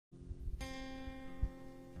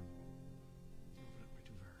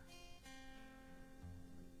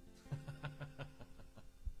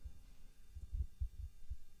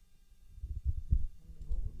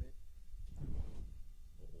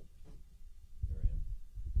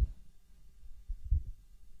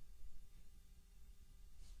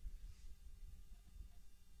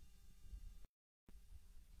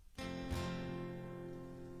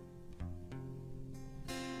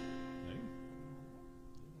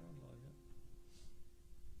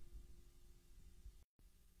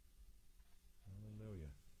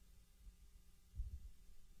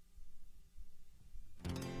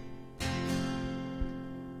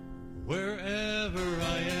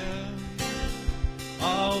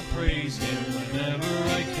I'll praise him whenever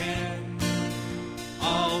I can.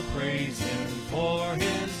 I'll praise him for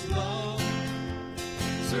his love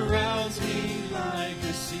surrounds me like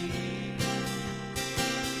a sea.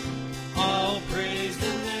 I'll praise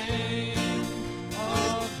the name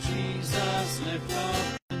of Jesus, lift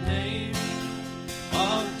up the name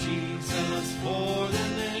of Jesus, for the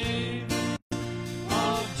name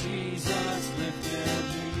of Jesus lifted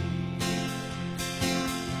me.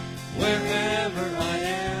 Wherever I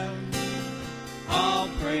am, I'll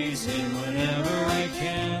praise him whenever I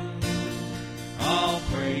can. I'll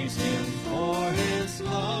praise him for his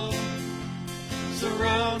love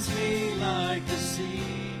surrounds me like a sea.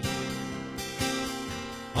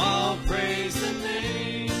 I'll praise the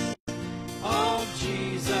name of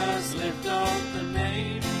Jesus, lift up the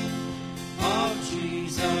name of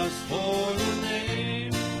Jesus, for the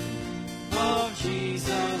name of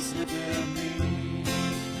Jesus lifted me.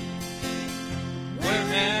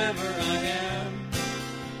 Wherever I am,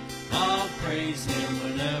 I'll praise him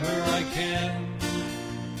whenever I can.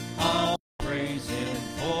 I'll praise him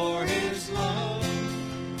for his love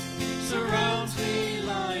surrounds me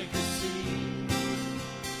like a sea.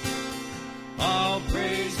 I'll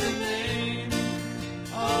praise the name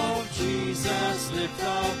of Jesus, lift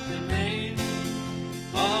up the name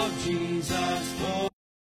of Jesus, for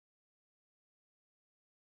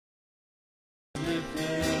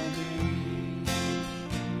lifted me.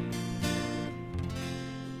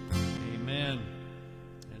 Amen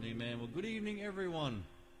and amen. Well, good evening, everyone.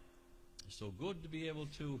 So good to be able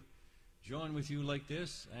to join with you like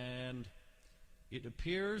this, and it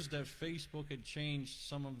appears that Facebook had changed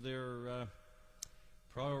some of their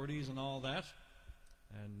priorities and all that,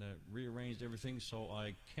 and rearranged everything, so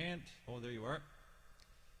I can't. Oh, there you are.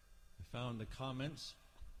 I found the comments.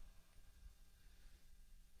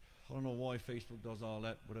 I don't know why Facebook does all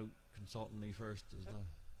that without consulting me first. You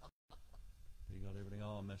got everything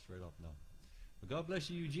all messed right up now. But God bless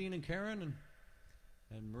you, Eugene and Karen,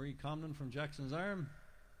 and Marie Comden from Jackson's Arm,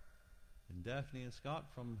 and Daphne and Scott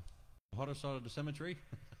from the other side of the cemetery,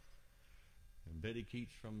 and Betty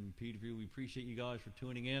Keats from Peterview. We appreciate you guys for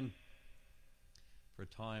tuning in for a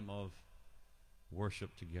time of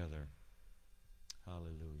worship together.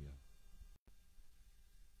 Hallelujah.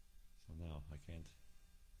 So now I can't.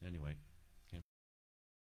 Anyway. Can't.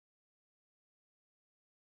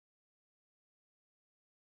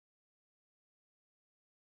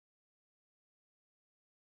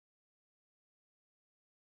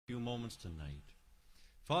 Few moments tonight.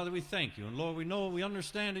 Father, we thank you, and Lord, we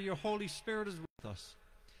understand that your Holy Spirit is with us.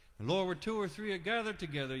 And Lord, where two or three are gathered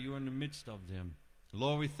together, you are in the midst of them.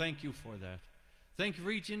 Lord, we thank you for that. Thank you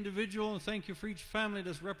for each individual, and thank you for each family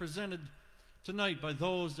that's represented tonight by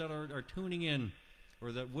those that are tuning in,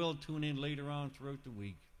 or that will tune in later on throughout the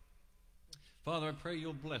week. Father, I pray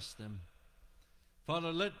you'll bless them.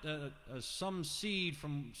 Father, let some seed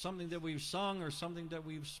from something that we've sung or something that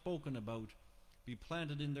we've spoken about be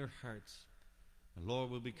planted in their hearts. And Lord,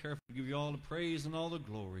 we'll be careful to give you all the praise and all the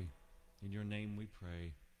glory. In your name we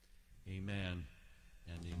pray. Amen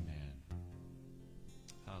and amen.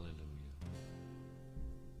 Hallelujah.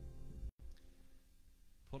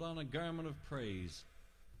 Put on a garment of praise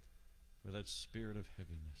for that spirit of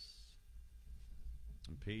heaviness.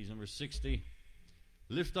 On page number 60,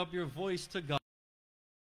 lift up your voice to God.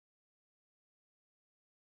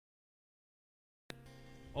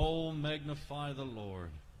 Oh, magnify the Lord.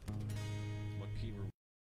 What key were we?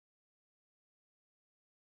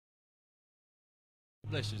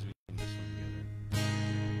 Bless you as we sing this one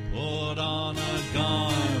together. Put on a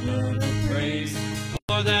garment of praise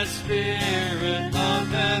for that spirit of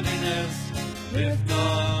heaviness. Lift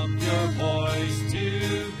up your voice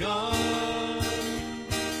to God.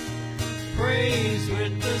 Praise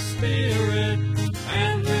with the Spirit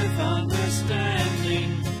and with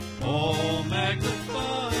understanding. Oh,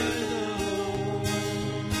 magnify the Lord.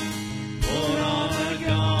 Put on a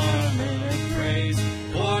garment of praise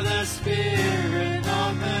for the spirit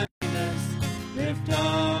of heaviness. Lift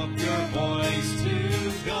up your voice to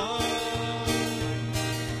God.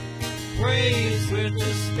 Praise with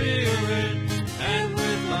the Spirit and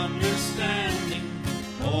with understanding.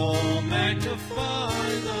 Oh, magnify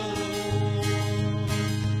the Lord.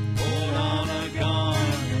 Put on a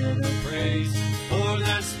garment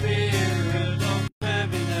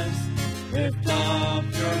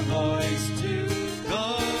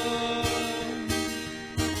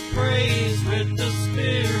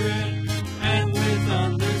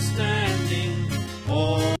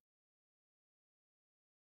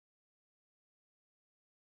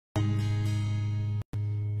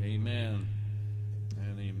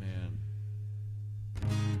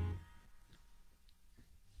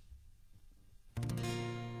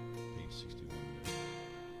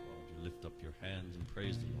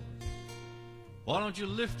praise the Lord? Why don't you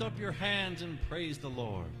lift up your hands and praise the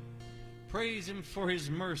Lord? Praise Him for His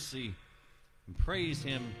mercy and praise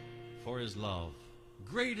Him for His love.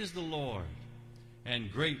 Great is the Lord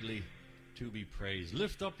and greatly to be praised.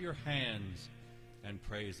 Lift up your hands and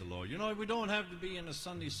praise the Lord. You know, we don't have to be in a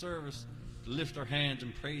Sunday service to lift our hands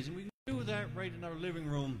and praise Him. We can do that right in our living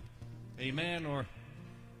room, amen, or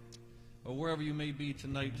wherever you may be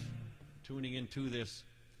tonight tuning into this.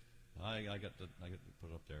 I got to put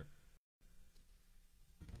it up there.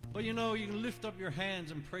 But you know, you can lift up your hands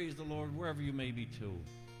and praise the Lord wherever you may be too.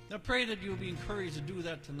 Now pray that you'll be encouraged to do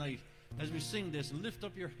that tonight as we sing this. Lift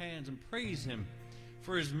up your hands and praise Him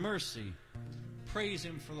for His mercy. Praise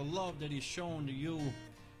Him for the love that He's shown to you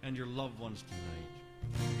and your loved ones tonight.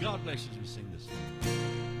 God bless you as we sing this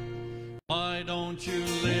song. Why don't you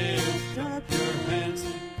lift up your hands?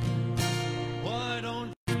 Why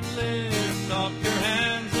don't you lift up your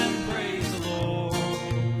hands and praise the Lord?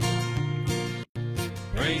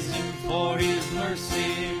 Praise Him for His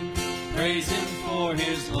mercy. Praise Him for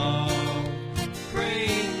His love. Great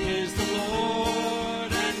is the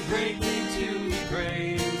Lord and greatly to be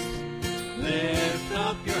praised. Lift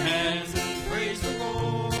up your hands and praise the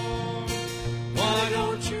Lord. Why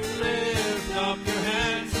don't you lift up your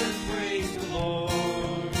hands and praise the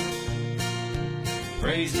Lord?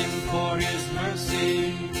 Praise Him for His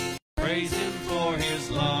mercy. Praise Him for His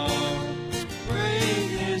love.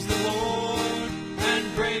 Great is the Lord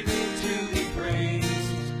and greatly to be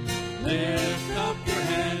praised. Lift up your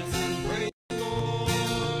hands and praise the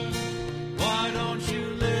Lord. Why don't you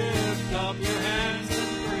lift up your hands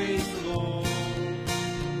and praise the Lord?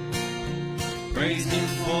 Praise Him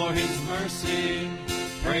for His mercy.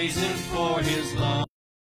 Praise Him for His love.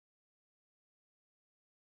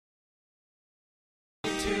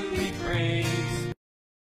 To be praised.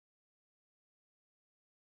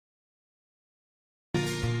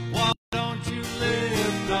 Why don't you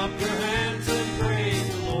lift up your hands and praise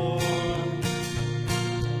the Lord?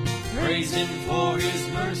 Praise Him for His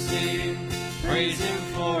mercy. Praise Him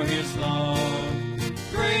for His love.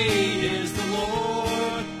 Great is the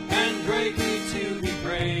Lord and greatly to be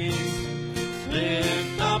praised.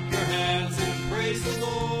 Lift up your hands and praise the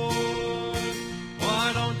Lord.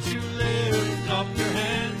 Why don't you lift up your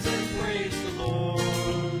hands and praise the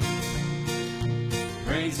Lord?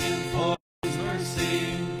 Praise Him for His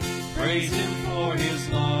mercy. Praise Him for His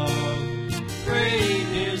love. Great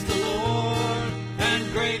is the Lord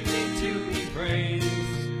and greatly to be praised.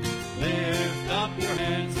 Lift up your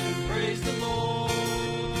hands and praise the Lord.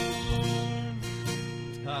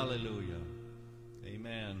 Hallelujah.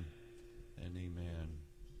 Amen and amen.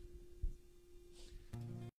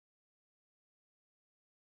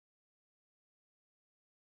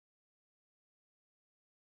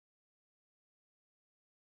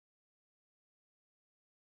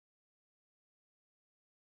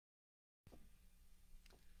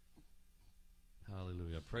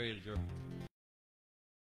 Hallelujah. I pray that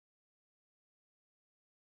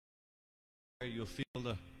you'll feel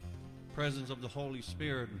the presence of the Holy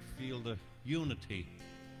Spirit and feel the unity.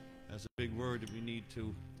 That's a big word that we need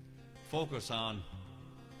to focus on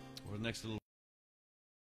over the next little.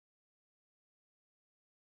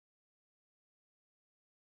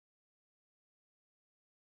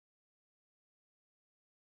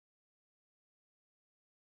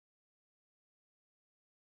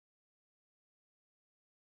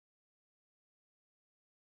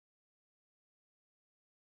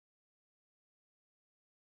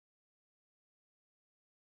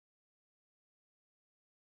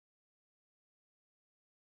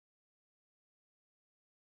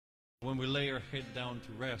 When we lay our head down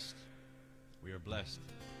to rest, we are blessed.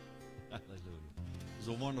 Hallelujah. It's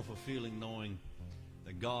a wonderful feeling knowing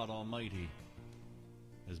that God Almighty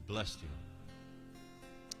has blessed you.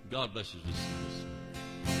 God bless you.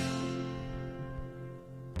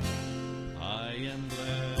 I am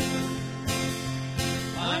blessed.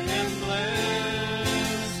 I am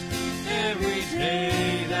blessed. Every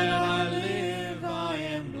day that I live, I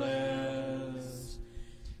am blessed.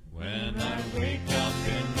 When I wake up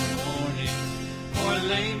in the morning or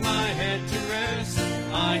lay my head to rest,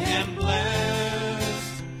 I am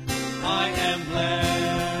blessed. I am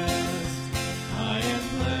blessed. I am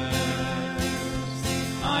blessed.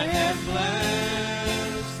 I am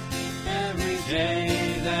blessed. Every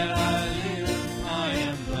day that I live, I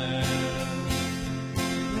am blessed.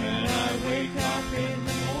 When I wake up in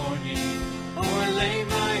the morning or lay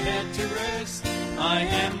my head to rest, I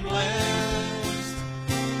am blessed.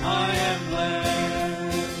 I am blessed.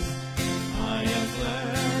 I am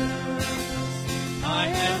blessed. I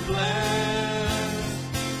am blessed.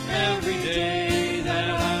 Every day that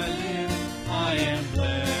I live, I am blessed.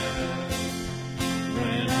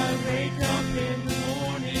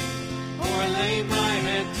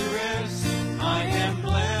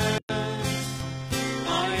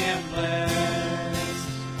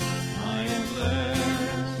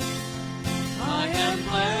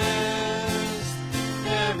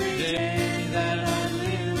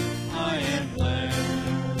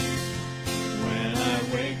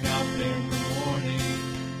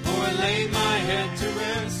 lay my head to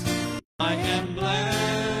rest. I am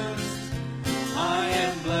blessed. I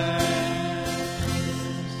am blessed.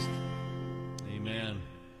 Amen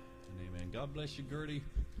and amen. God bless you, Gertie,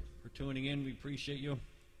 for tuning in. We appreciate you.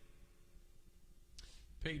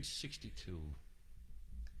 Page 62.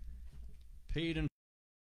 Paid in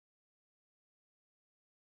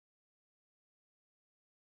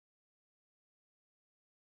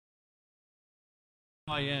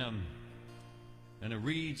I am. And it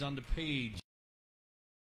reads on the page,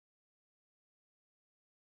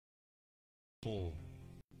 full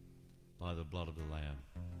by the blood of the Lamb.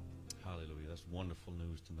 Hallelujah. That's wonderful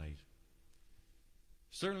news tonight.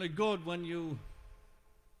 Certainly good when you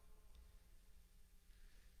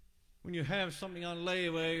have something on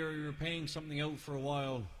layaway or you're paying something out for a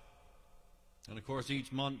while. And of course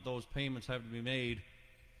each month those payments have to be made.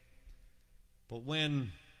 But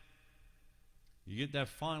when you get that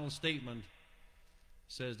final statement,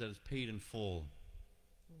 says that it's paid in full,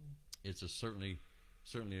 it's certainly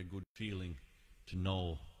a good feeling to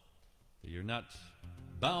know that you're not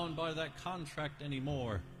bound by that contract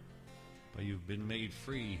anymore, but you've been made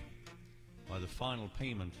free by the final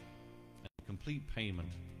payment and the complete payment.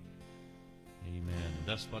 Amen. And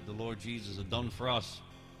that's what the Lord Jesus had done for us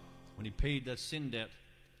when he paid that sin debt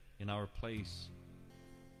in our place.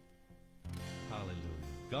 Hallelujah.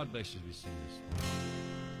 God bless you as we sing this.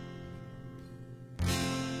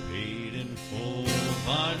 Paid in full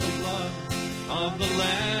by the blood of the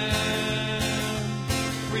Lamb,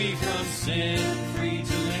 free from sin, free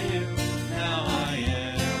to live, now I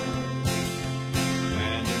am.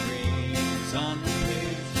 When it reads on the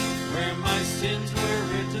page where my sins were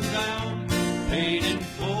written down, paid in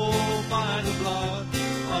full by the blood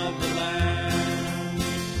of the Lamb,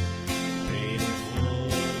 paid in full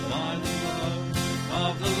by the blood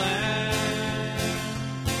of the Lamb,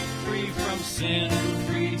 free from sin,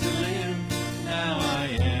 free to live, now I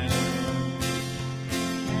am.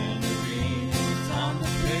 And it reads on the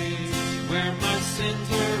page where my sins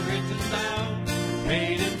were written down,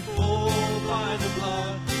 paid in full by the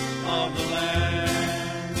blood of the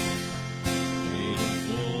Lamb, paid in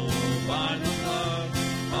full by the blood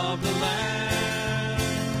of the Lamb,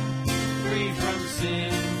 free from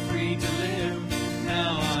sin, free to live,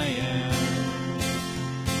 now I am.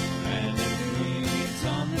 And it reads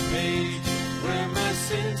on the page where my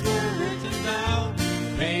sins were written down,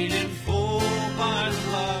 paid in full by the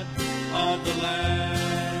blood of the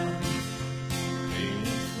Lamb, paid in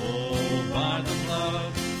full by the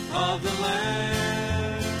blood of the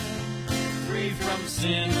Lamb, free from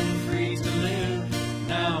sin, free to live,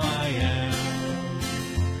 now I am.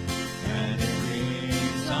 And it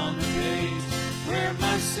reads on the page where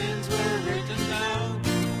my sins were written down,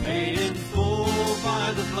 paid in full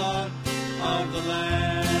by the blood of the Lamb.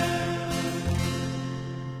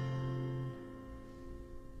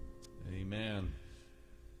 Amen.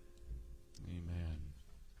 Amen.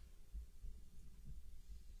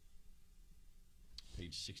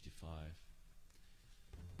 Page 65.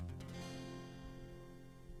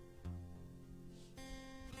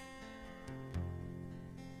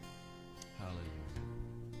 Hallelujah.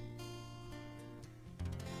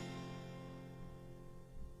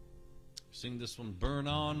 Sing this one. Burn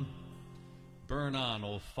on,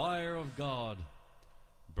 O fire of God,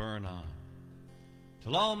 burn on,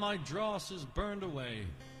 till all my dross is burned away.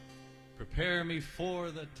 Prepare me for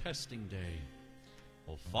the testing day.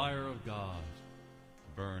 O fire of God,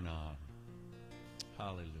 burn on.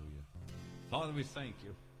 Hallelujah. Father, we thank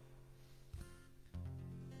you.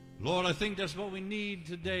 Lord, I think that's what we need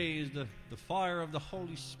today, is the fire of the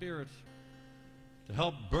Holy Spirit to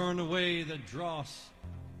help burn away the dross,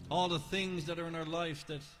 all the things that are in our life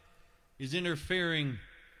that is interfering,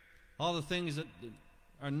 all the things that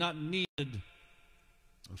are not needed.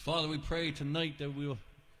 And Father, we pray tonight that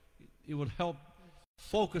it would help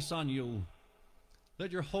focus on you.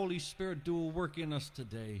 Let your Holy Spirit do a work in us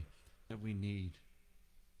today that we need.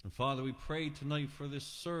 And Father, we pray tonight for this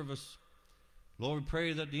service. Lord, we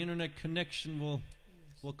pray that the internet connection will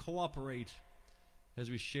cooperate as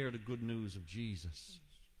we share the good news of Jesus.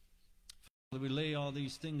 Father, we lay all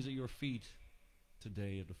these things at your feet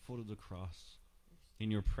today at the foot of the cross. In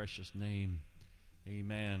your precious name,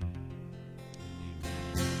 amen. Amen.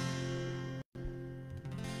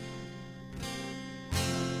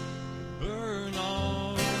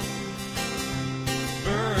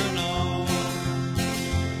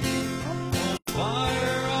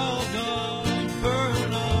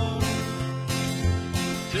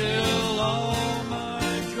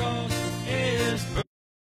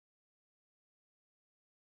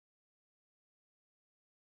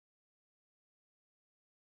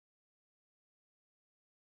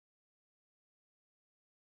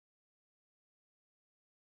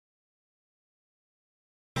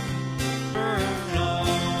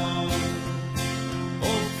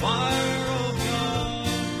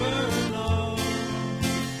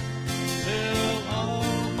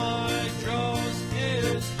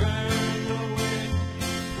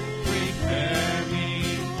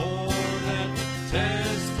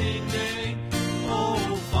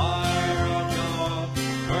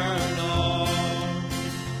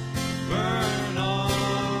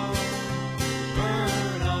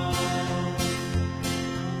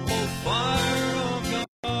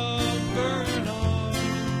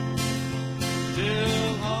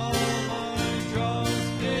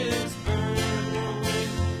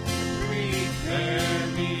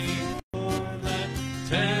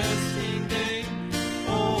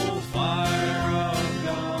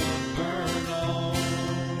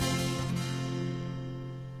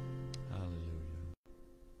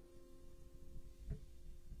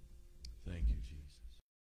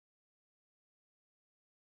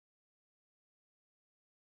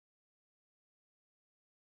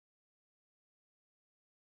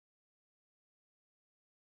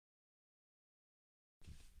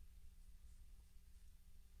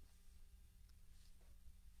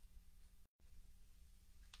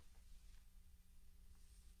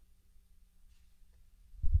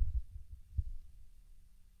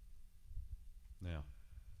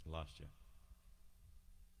 lost you.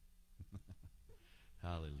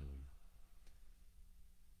 Hallelujah.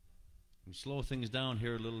 We slow things down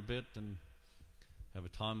here a little bit and have a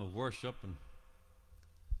time of worship and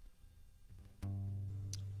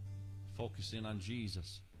focus in on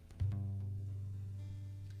Jesus.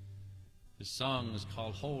 This song is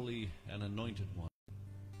called Holy and Anointed One.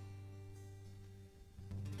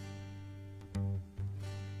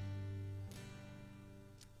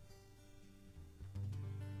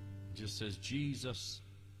 It just says, Jesus,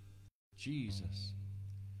 Jesus,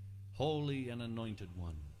 Holy and Anointed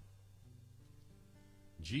One.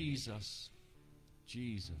 Jesus,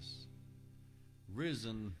 Jesus,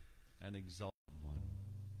 risen and exalted One.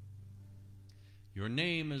 Your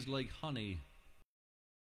name is like honey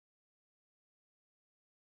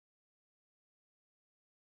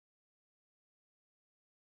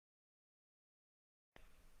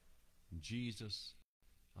Jesus,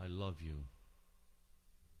 I love you.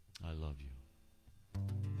 I love you. I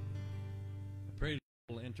pray that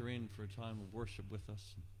you will enter in for a time of worship with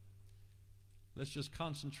us. Let's just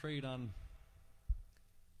concentrate on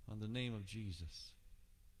the name of Jesus.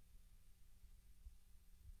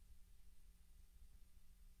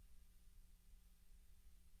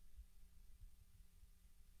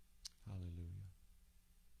 Hallelujah.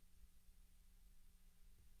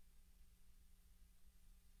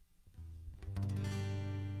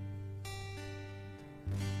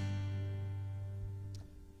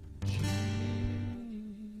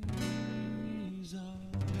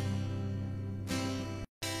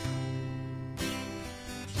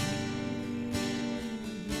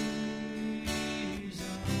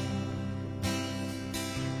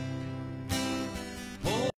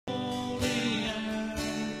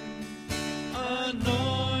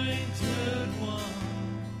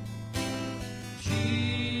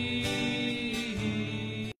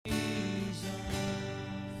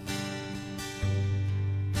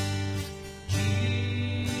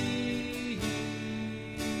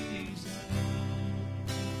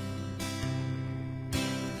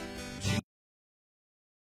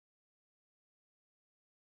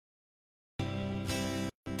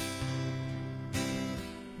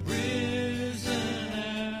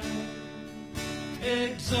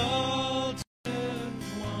 Exalted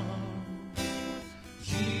One,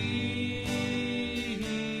 Jesus.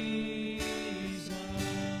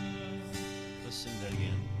 Let's sing that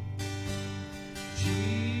again.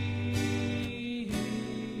 Jesus,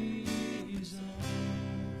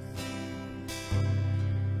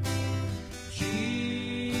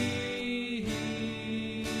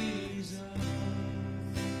 Jesus,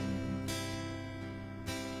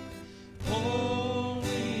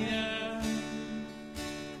 Holy and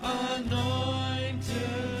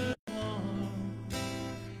Anointed One,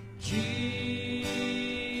 Jesus,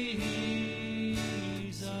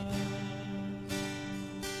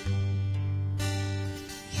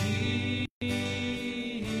 Jesus,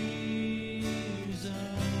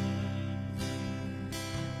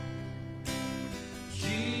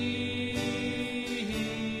 Jesus.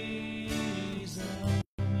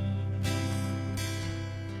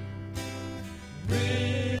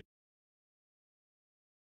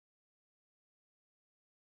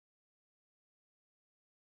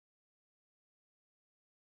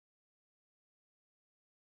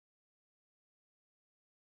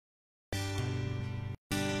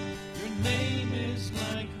 Your name is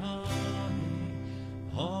like honey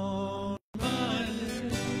on my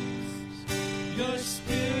lips. Your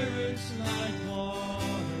spirit's like water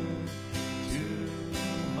to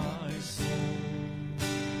my soul.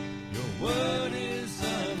 Your word is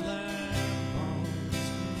a lamp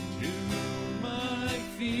to my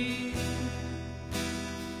feet.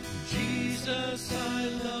 Jesus, I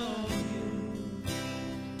love you.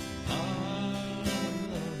 I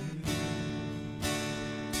love you.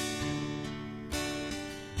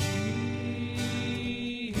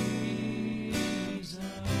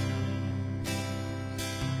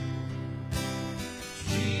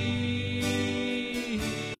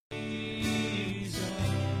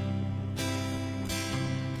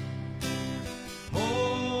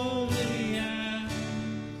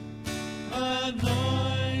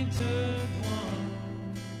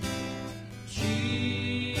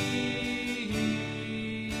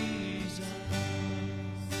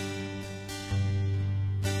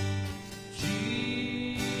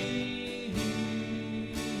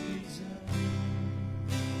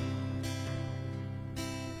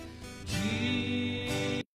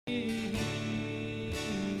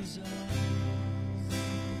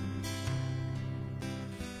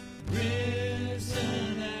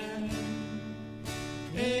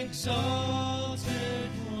 Exalted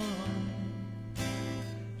One,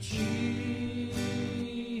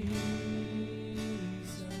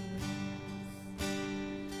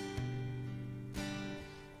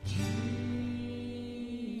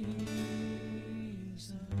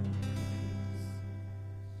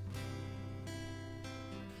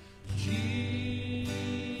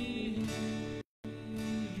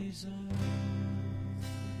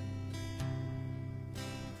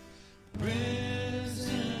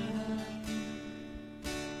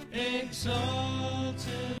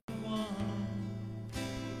 exalted one,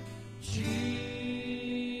 Jesus.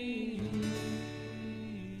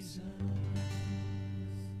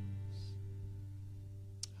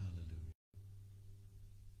 Hallelujah.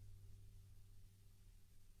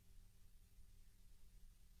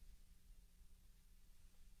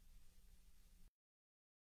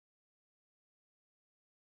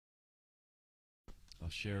 I'll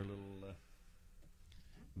share a little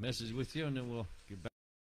message with you, and then we'll get back.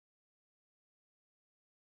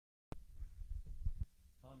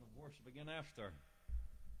 Time of worship again after.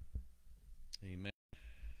 Amen.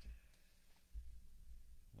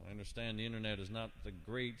 I understand the internet is not the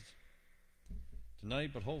great tonight,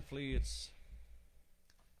 but hopefully it's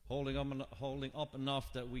holding up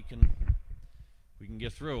enough that we can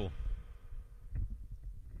get through.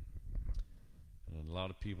 And a lot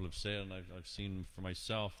of people have said, and I've seen for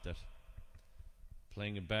myself, that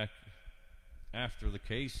playing it back after the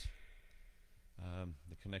case,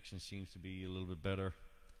 the connection seems to be a little bit better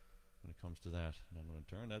when it comes to that. And I'm going to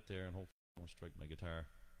turn that there and hopefully I won't strike my guitar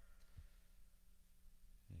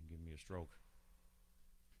and give me a stroke.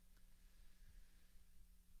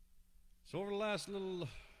 So over the last little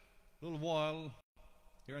while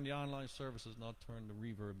here in the online services, now turn the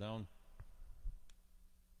reverb down.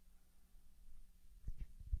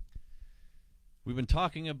 We've been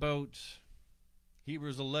talking about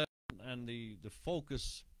Hebrews 11 and the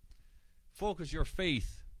focus your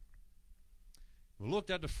faith. We looked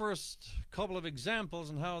at the first couple of examples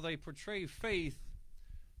and how they portray faith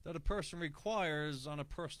that a person requires on a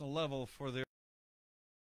personal level for their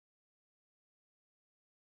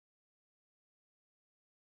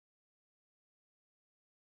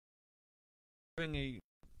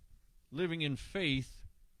living in faith,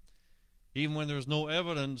 even when there's no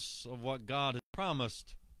evidence of what God has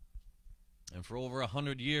promised. And for over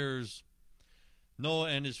 100 years, Noah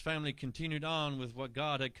and his family continued on with what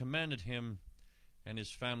God had commanded him and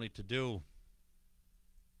his family to do.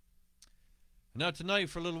 Now tonight,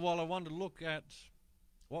 for a little while, I want to look at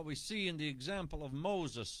what we see in the example of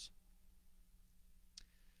Moses.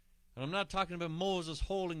 And I'm not talking about Moses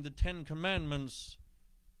holding the 10 Commandments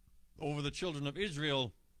over the children of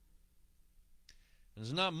Israel. And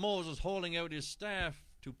it's not Moses holding out his staff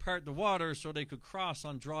to part the water so they could cross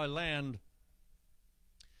on dry land.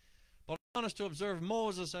 But I want us to observe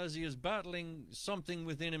Moses as he is battling something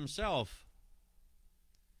within himself.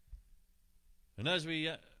 And as we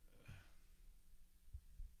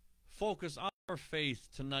focus on our faith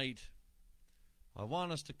tonight, I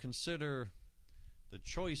want us to consider the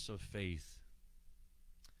choice of faith.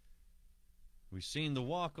 We've seen the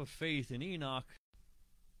walk of faith in Enoch,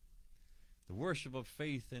 the worship of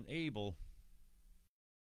faith in Abel,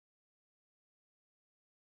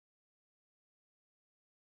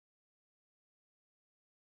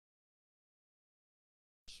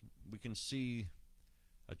 we can see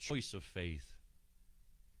a choice of faith.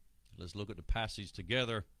 Let's look at the passage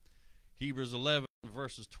together. Hebrews 11,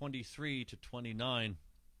 verses 23 to 29.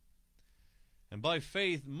 And by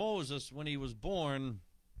faith Moses, when he was born,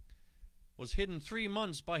 was hidden 3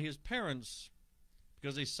 months by his parents,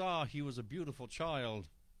 because they saw he was a beautiful child,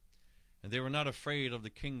 and they were not afraid of the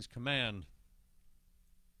king's command.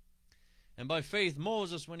 And by faith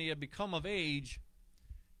Moses, when he had become of age,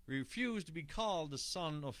 refused to be called the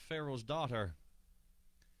son of Pharaoh's daughter,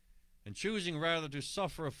 and choosing rather to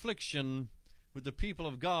suffer affliction with the people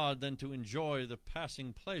of God than to enjoy the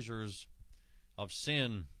passing pleasures of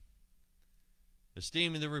sin,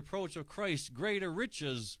 esteeming the reproach of Christ greater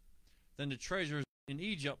riches than the treasures in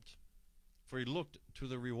Egypt, for he looked to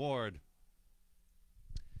the reward.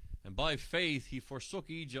 And by faith he forsook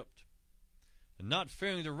Egypt, and not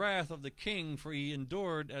fearing the wrath of the king, for he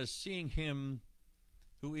endured as seeing him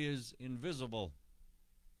who is invisible.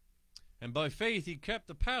 And by faith he kept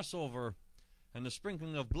the Passover and the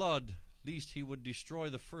sprinkling of blood, lest he would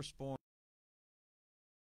destroy the firstborn.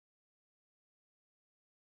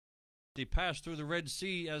 They passed through the Red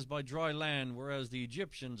Sea as by dry land, whereas the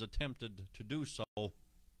Egyptians attempted to do so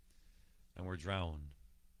and were drowned.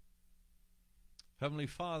 Heavenly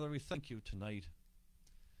Father, we thank you tonight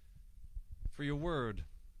for your word.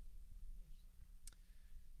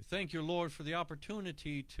 We thank you, Lord, for the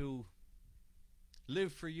opportunity to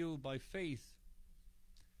live for you by faith.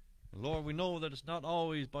 And Lord, we know that it's not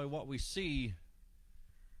always by what we see,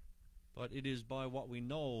 but it is by what we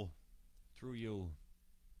know through you.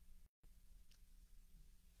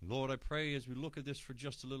 Lord, I pray as we look at this for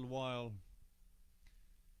just a little while,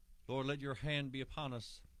 Lord, let your hand be upon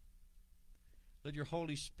us. Let your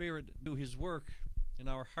Holy Spirit do his work in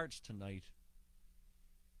our hearts tonight.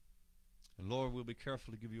 And Lord, we'll be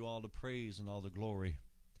careful to give you all the praise and all the glory.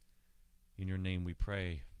 In your name we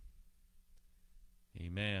pray.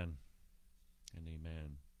 Amen and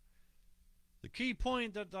amen. The key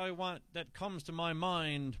point that comes to my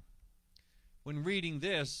mind when reading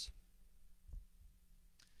this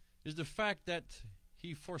is the fact that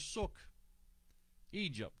he forsook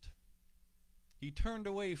Egypt. He turned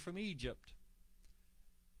away from Egypt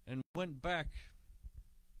and went back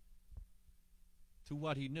to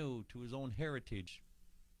what he knew, to his own heritage.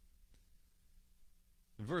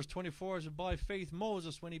 In verse 24, it says, by faith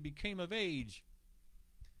Moses, when he became of age,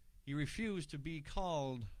 he refused to be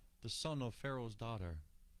called the son of Pharaoh's daughter.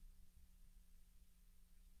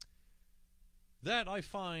 That, I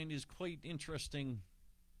find, is quite interesting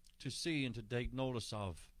to see and to take notice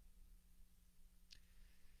of.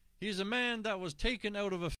 He is a man that was taken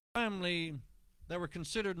out of a family that were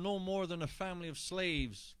considered no more than a family of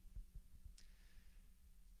slaves.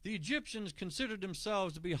 The Egyptians considered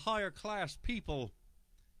themselves to be higher class people,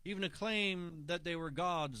 even to claim that they were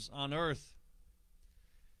gods on earth.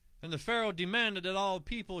 And the Pharaoh demanded that all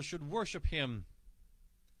people should worship him.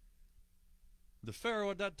 The Pharaoh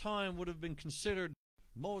at that time would have been considered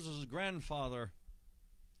Moses' grandfather,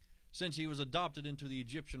 since he was adopted into the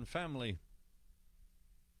Egyptian family.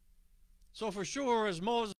 So for sure, as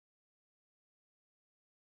Moses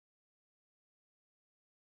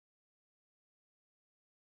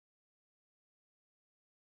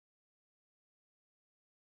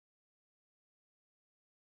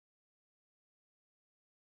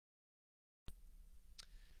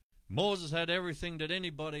had everything that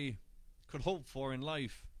anybody could hope for in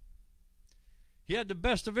life. He had the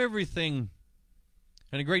best of everything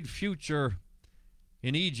and a great future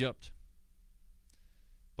in Egypt.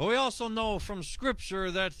 But we also know from Scripture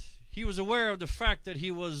that he was aware of the fact that he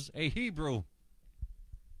was a Hebrew.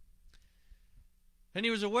 And he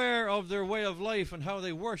was aware of their way of life and how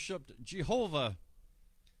they worshipped Jehovah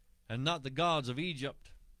and not the gods of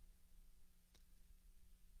Egypt.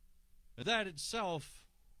 That itself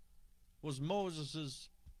was Moses'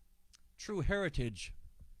 true heritage.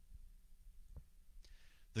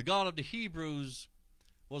 The God of the Hebrews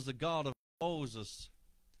was the God of Moses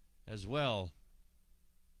as well.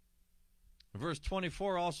 Verse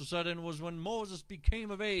 24 also said, and it was when Moses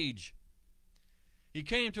became of age. He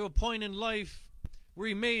came to a point in life where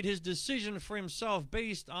he made his decision for himself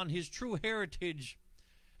based on his true heritage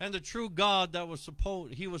and the true God that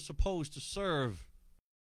he was supposed to serve.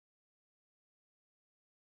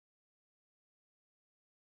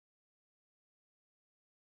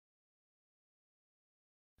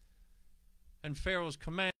 And Pharaoh's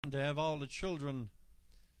command to have all the children,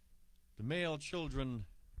 the male children,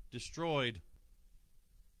 destroyed.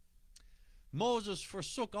 Moses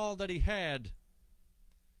forsook all that he had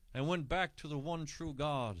and went back to the one true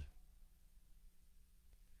God.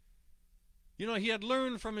 You know, he had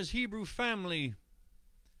learned from his Hebrew family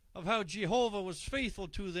of how Jehovah was faithful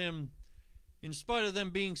to them in spite of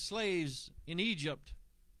them being slaves in Egypt.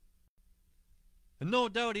 And no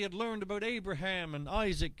doubt he had learned about Abraham and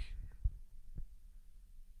Isaac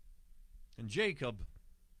and Jacob.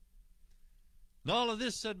 And all of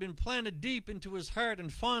this had been planted deep into his heart,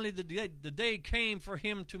 and finally the day came for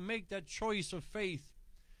him to make that choice of faith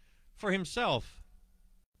for himself.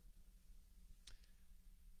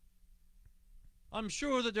 I'm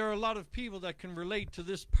sure that there are a lot of people that can relate to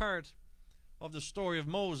this part of the story of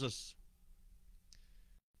Moses.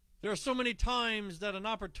 There are so many times that an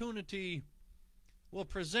opportunity will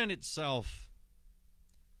present itself,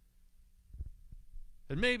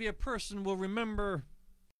 and maybe a person will remember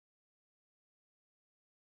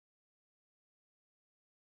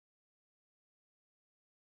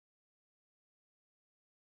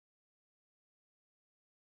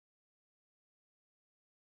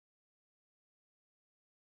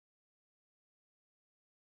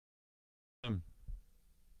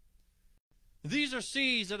these are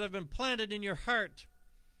seeds that have been planted in your heart,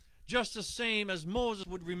 just the same as Moses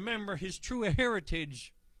would remember his true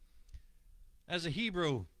heritage as a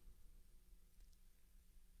Hebrew.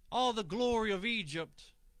 All the glory of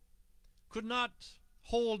Egypt could not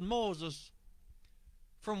hold Moses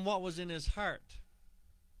from what was in his heart.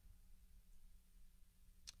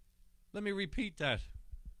 Let me repeat that.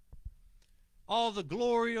 All the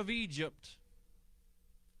glory of Egypt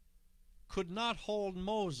could not hold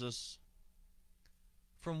Moses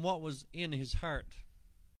from what was in his heart.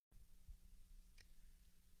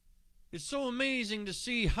 It's so amazing to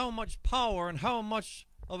see how much power and how much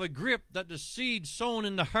of a grip that the seed sown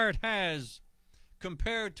in the heart has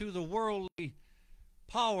compared to the worldly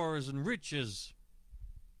powers and riches.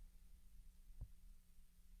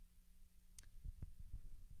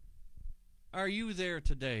 Are you there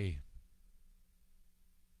today?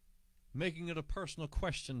 making it a personal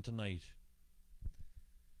question tonight.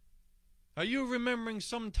 Are you remembering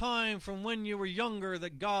some time from when you were younger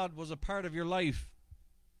that God was a part of your life?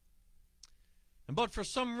 But for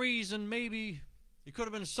some reason, maybe it could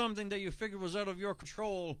have been something that you figured was out of your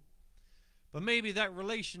control, but maybe that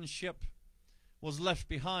relationship was left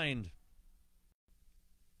behind.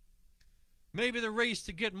 Maybe the race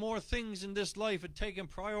to get more things in this life had taken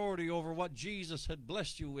priority over what Jesus had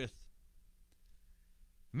blessed you with.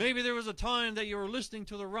 Maybe there was a time that you were listening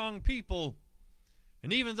to the wrong people,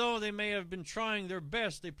 and even though they may have been trying their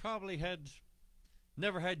best, they probably had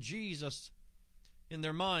never had Jesus in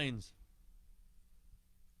their minds.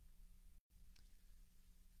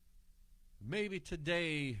 Maybe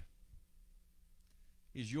today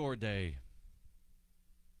is your day.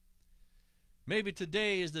 Maybe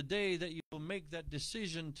today is the day that you will make that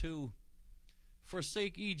decision to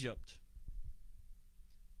forsake Egypt,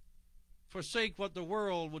 forsake what the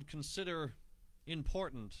world would consider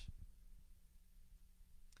important.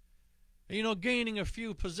 And you know, gaining a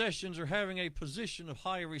few possessions or having a position of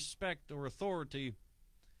high respect or authority,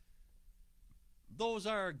 those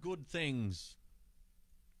are good things.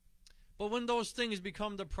 But when those things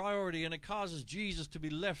become the priority and it causes Jesus to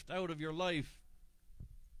be left out of your life,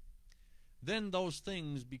 then those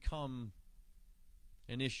things become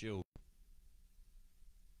an issue.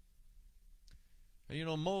 And you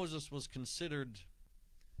know, Moses was considered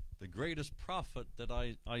the greatest prophet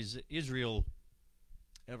that Israel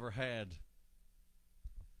ever had.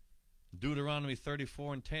 Deuteronomy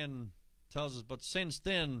 34:10 tells us, "But since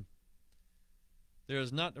then there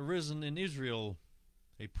has not arisen in Israel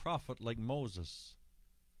a prophet like Moses,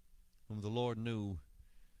 whom the Lord knew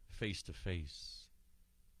face to face."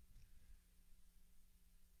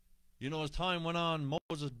 You know, as time went on,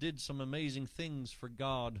 Moses did some amazing things for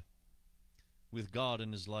God, with God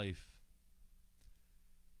in his life.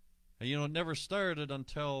 And you know, it never started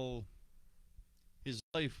until his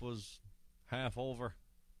life was half over.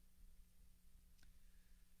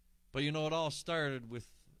 But you know, it all started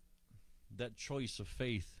with that choice of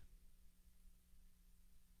faith.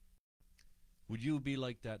 Would you be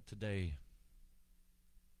like that today?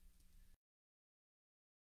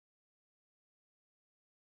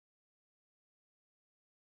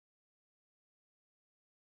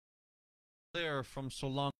 There from so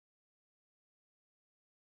long.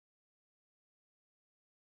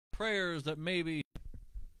 Prayers that maybe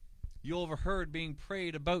you overheard being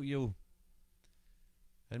prayed about you,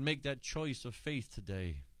 and make that choice of faith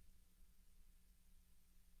today.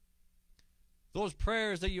 Those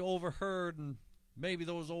prayers that you overheard, and maybe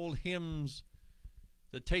those old hymns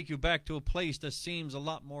that take you back to a place that seems a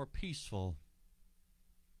lot more peaceful,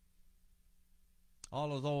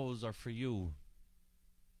 all of those are for you.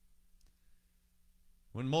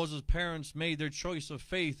 When Moses' parents made their choice of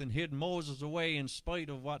faith and hid Moses away in spite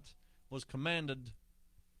of what was commanded,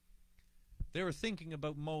 they were thinking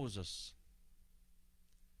about Moses.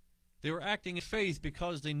 They were acting in faith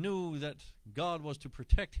because they knew that God was to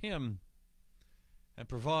protect him and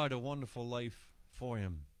provide a wonderful life for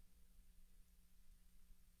him.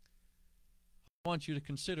 I want you to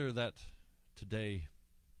consider that today.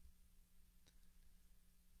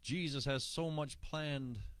 Jesus has so much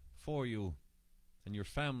planned for you and your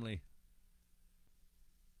family,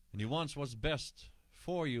 and he wants what's best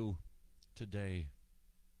for you today.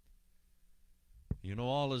 You know,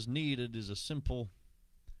 all is needed is a simple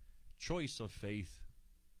choice of faith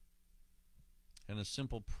and a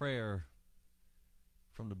simple prayer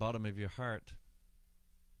from the bottom of your heart.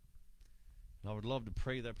 And I would love to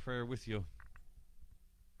pray that prayer with you.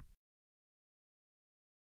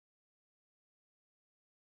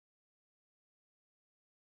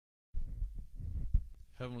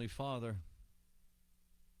 Heavenly Father,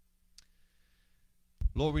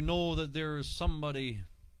 Lord, we know that there is somebody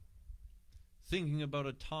thinking about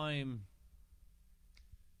a time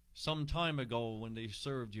some time ago when they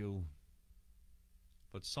served you,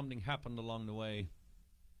 but something happened along the way.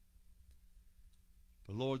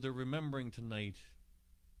 But Lord, they're remembering tonight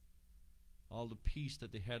all the peace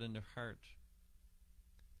that they had in their heart,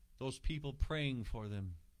 those people praying for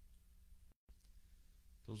them,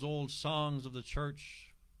 those old songs of the church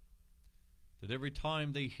that every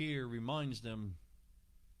time they hear reminds them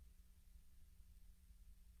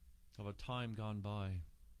of a time gone by.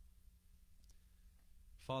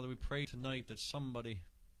 Father, we pray tonight that somebody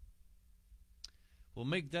will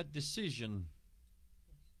make that decision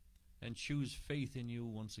and choose faith in you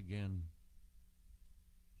once again.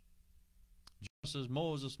 Just as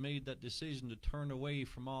Moses made that decision to turn away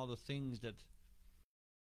from all the things that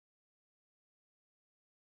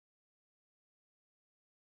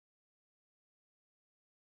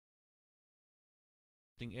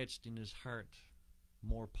something etched in his heart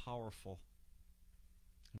more powerful.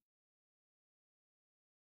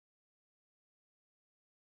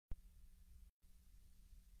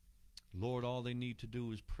 Lord, all they need to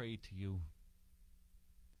do is pray to you.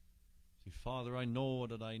 Say, Father, I know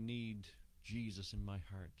that I need Jesus in my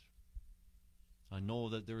heart. I know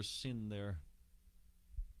that there is sin there.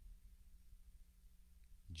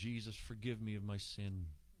 Jesus, forgive me of my sin.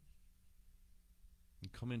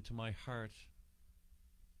 And come into my heart.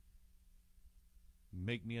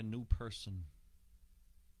 Make me a new person.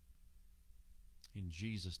 In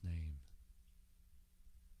Jesus' name.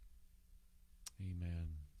 Amen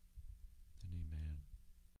and amen.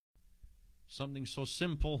 Something so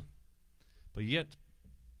simple, but yet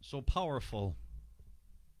so powerful.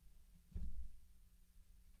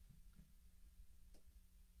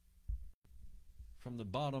 From the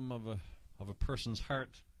bottom of a person's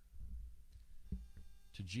heart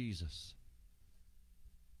to Jesus.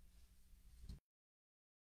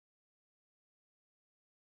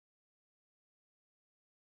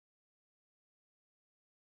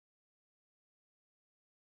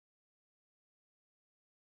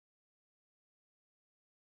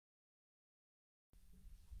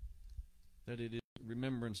 That it is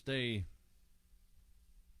Remembrance Day.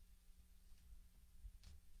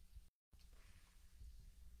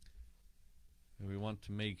 And we want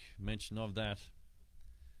to make mention of that.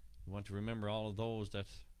 We want to remember all of those that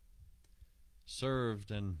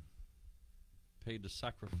served and paid the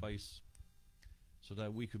sacrifice so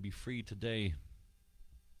that we could be free today.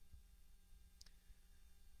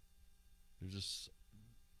 There's this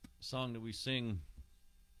song that we sing,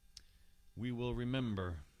 we will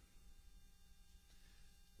remember.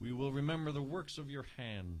 We will remember the works of your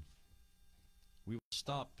hand. We will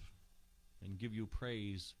stop and give you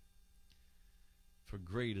praise, for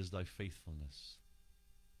great is thy faithfulness.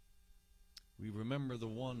 We remember the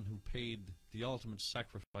one who paid the ultimate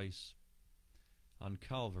sacrifice on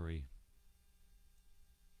Calvary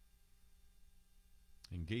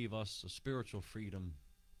and gave us a spiritual freedom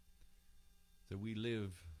that we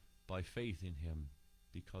live by faith in him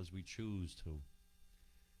because we choose to.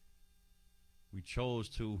 We chose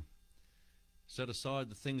to set aside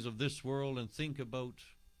the things of this world and think about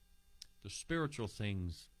the spiritual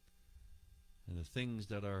things and the things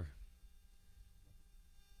that are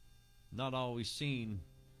not always seen,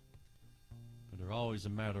 but are always a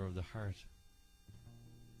matter of the heart.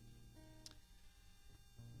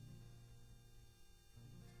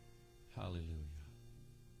 Hallelujah.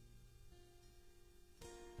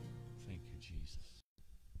 Thank you, Jesus.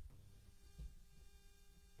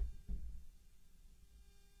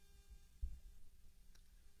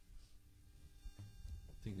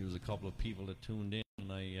 I think there was a couple of people that tuned in,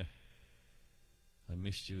 and I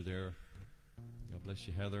missed you there. God bless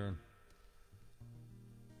you, Heather.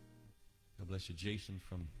 God bless you, Jason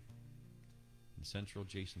from Central,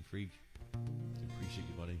 Jason Freak. Appreciate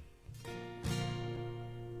you, buddy.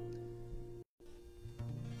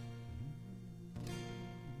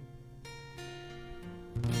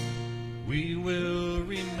 We will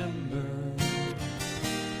remember.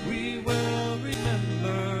 We will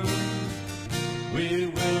remember. We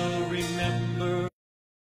will remember.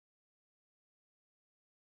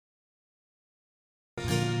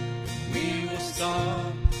 We will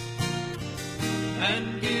stop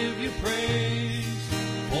and give you praise,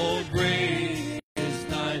 for great is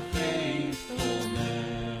thy faithfulness.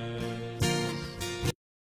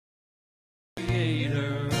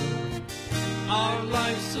 Creator, our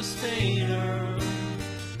life sustainer,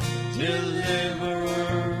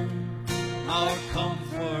 deliverer, our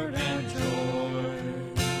comfort and joy.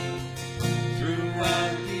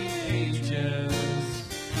 Throughout the ages,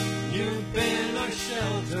 you've been our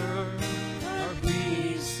shelter, our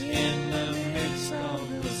peace in the midst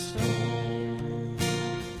of the storm.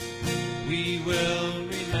 We will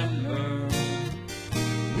remember,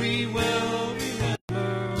 we will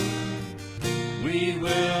remember, we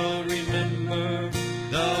will remember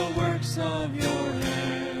the works of your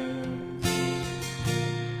hands.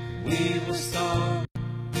 We will stop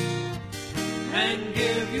and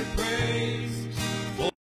give you praise.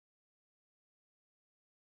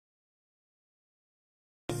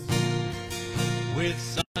 With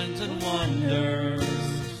signs and wonders,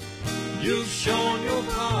 you've shown your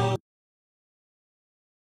power.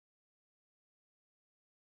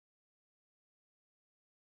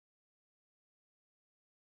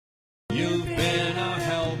 You've been our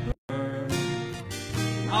helper,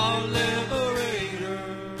 our liberator,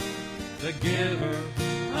 the giver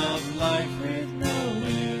of life with no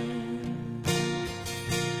end.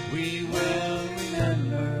 We will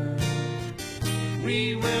remember,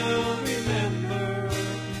 we will remember,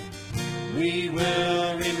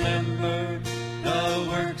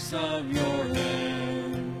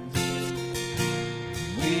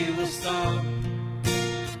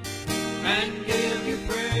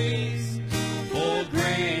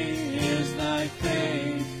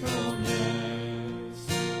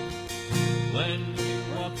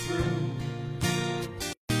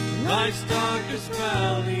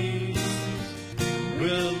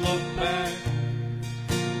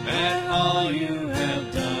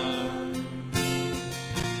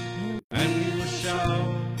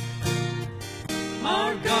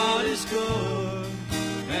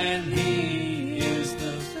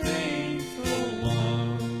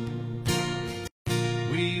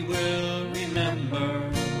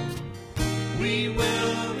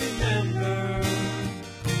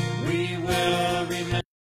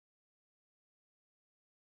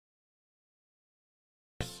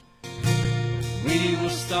 we will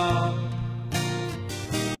stop.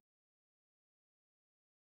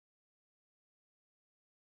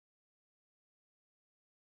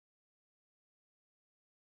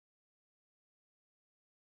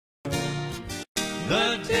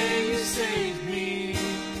 The day you saved me,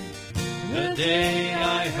 the day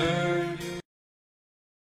I heard you.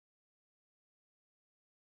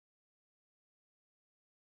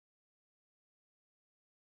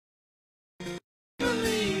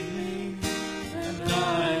 Believe me, and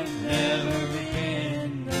I've never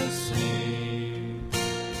been the same.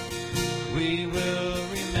 We will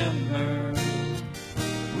remember,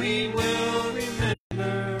 we will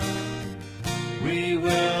remember, we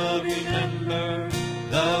will remember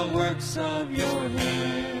the works of your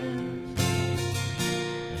hands.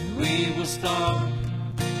 And we will stop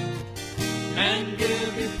and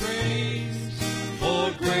give you praise,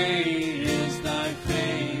 for great is thy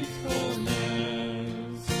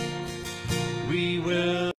faithfulness. We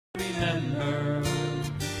will remember,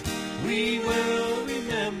 we will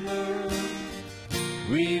remember,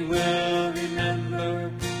 we will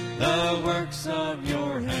remember the works of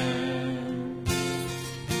your hands.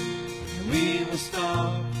 We will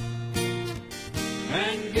stop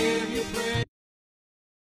and give you praise.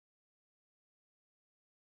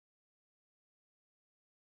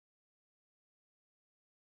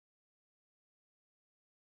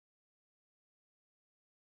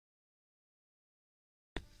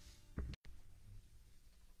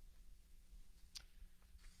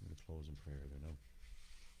 I'm going to close in prayer there now.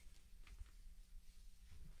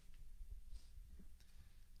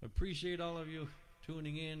 I appreciate all of you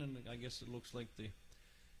tuning in, and I guess it looks like the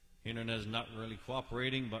internet is not really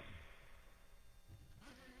cooperating, but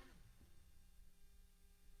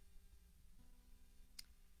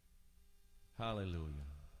hallelujah.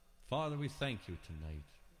 Father, we thank you tonight.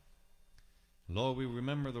 Lord, we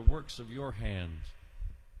remember the works of your hands.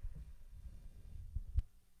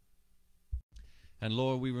 And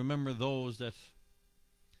Lord, we remember those that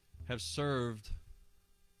have served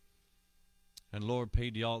and Lord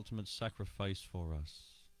paid the ultimate sacrifice for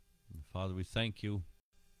us. And Father, we thank you.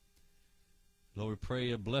 Lord, we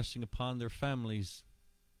pray a blessing upon their families.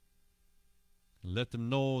 And let them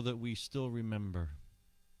know that we still remember.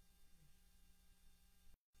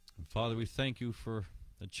 And Father, we thank you for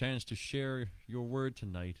a chance to share your word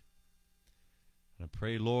tonight. And I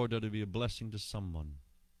pray, Lord, that it be a blessing to someone.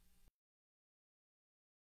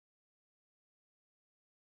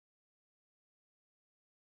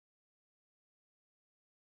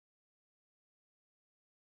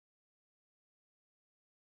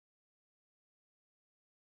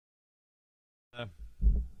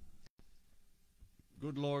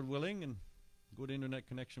 Good Lord willing and good internet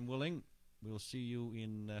connection willing, we'll see you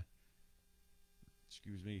in,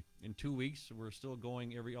 in 2 weeks. We're still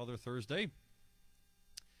going every other Thursday.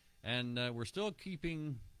 And we're still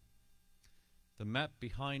keeping the map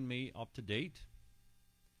behind me up to date.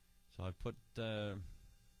 So I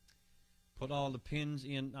put all the pins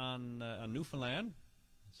in on Newfoundland.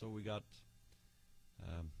 So we got,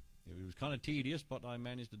 it was kind of tedious, but I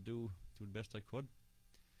managed to do the best I could.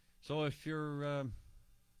 So if you're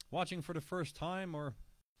watching for the first time or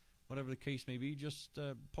whatever the case may be, just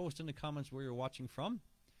post in the comments where you're watching from,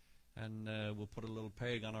 and we'll put a little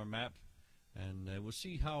peg on our map, and we'll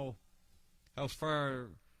see how far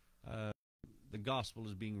the gospel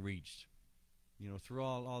is being reached. You know, through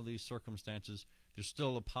all these circumstances, there's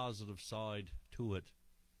still a positive side to it,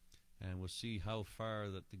 and we'll see how far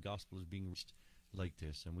that the gospel is being reached like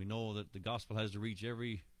this. And we know that the gospel has to reach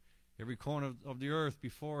every corner of the earth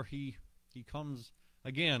before he comes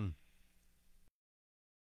again.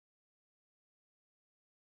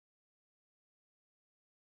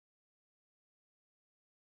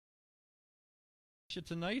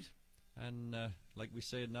 Tonight, and like we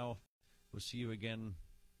said now, we'll see you again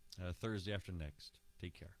Thursday after next.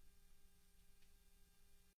 Take care.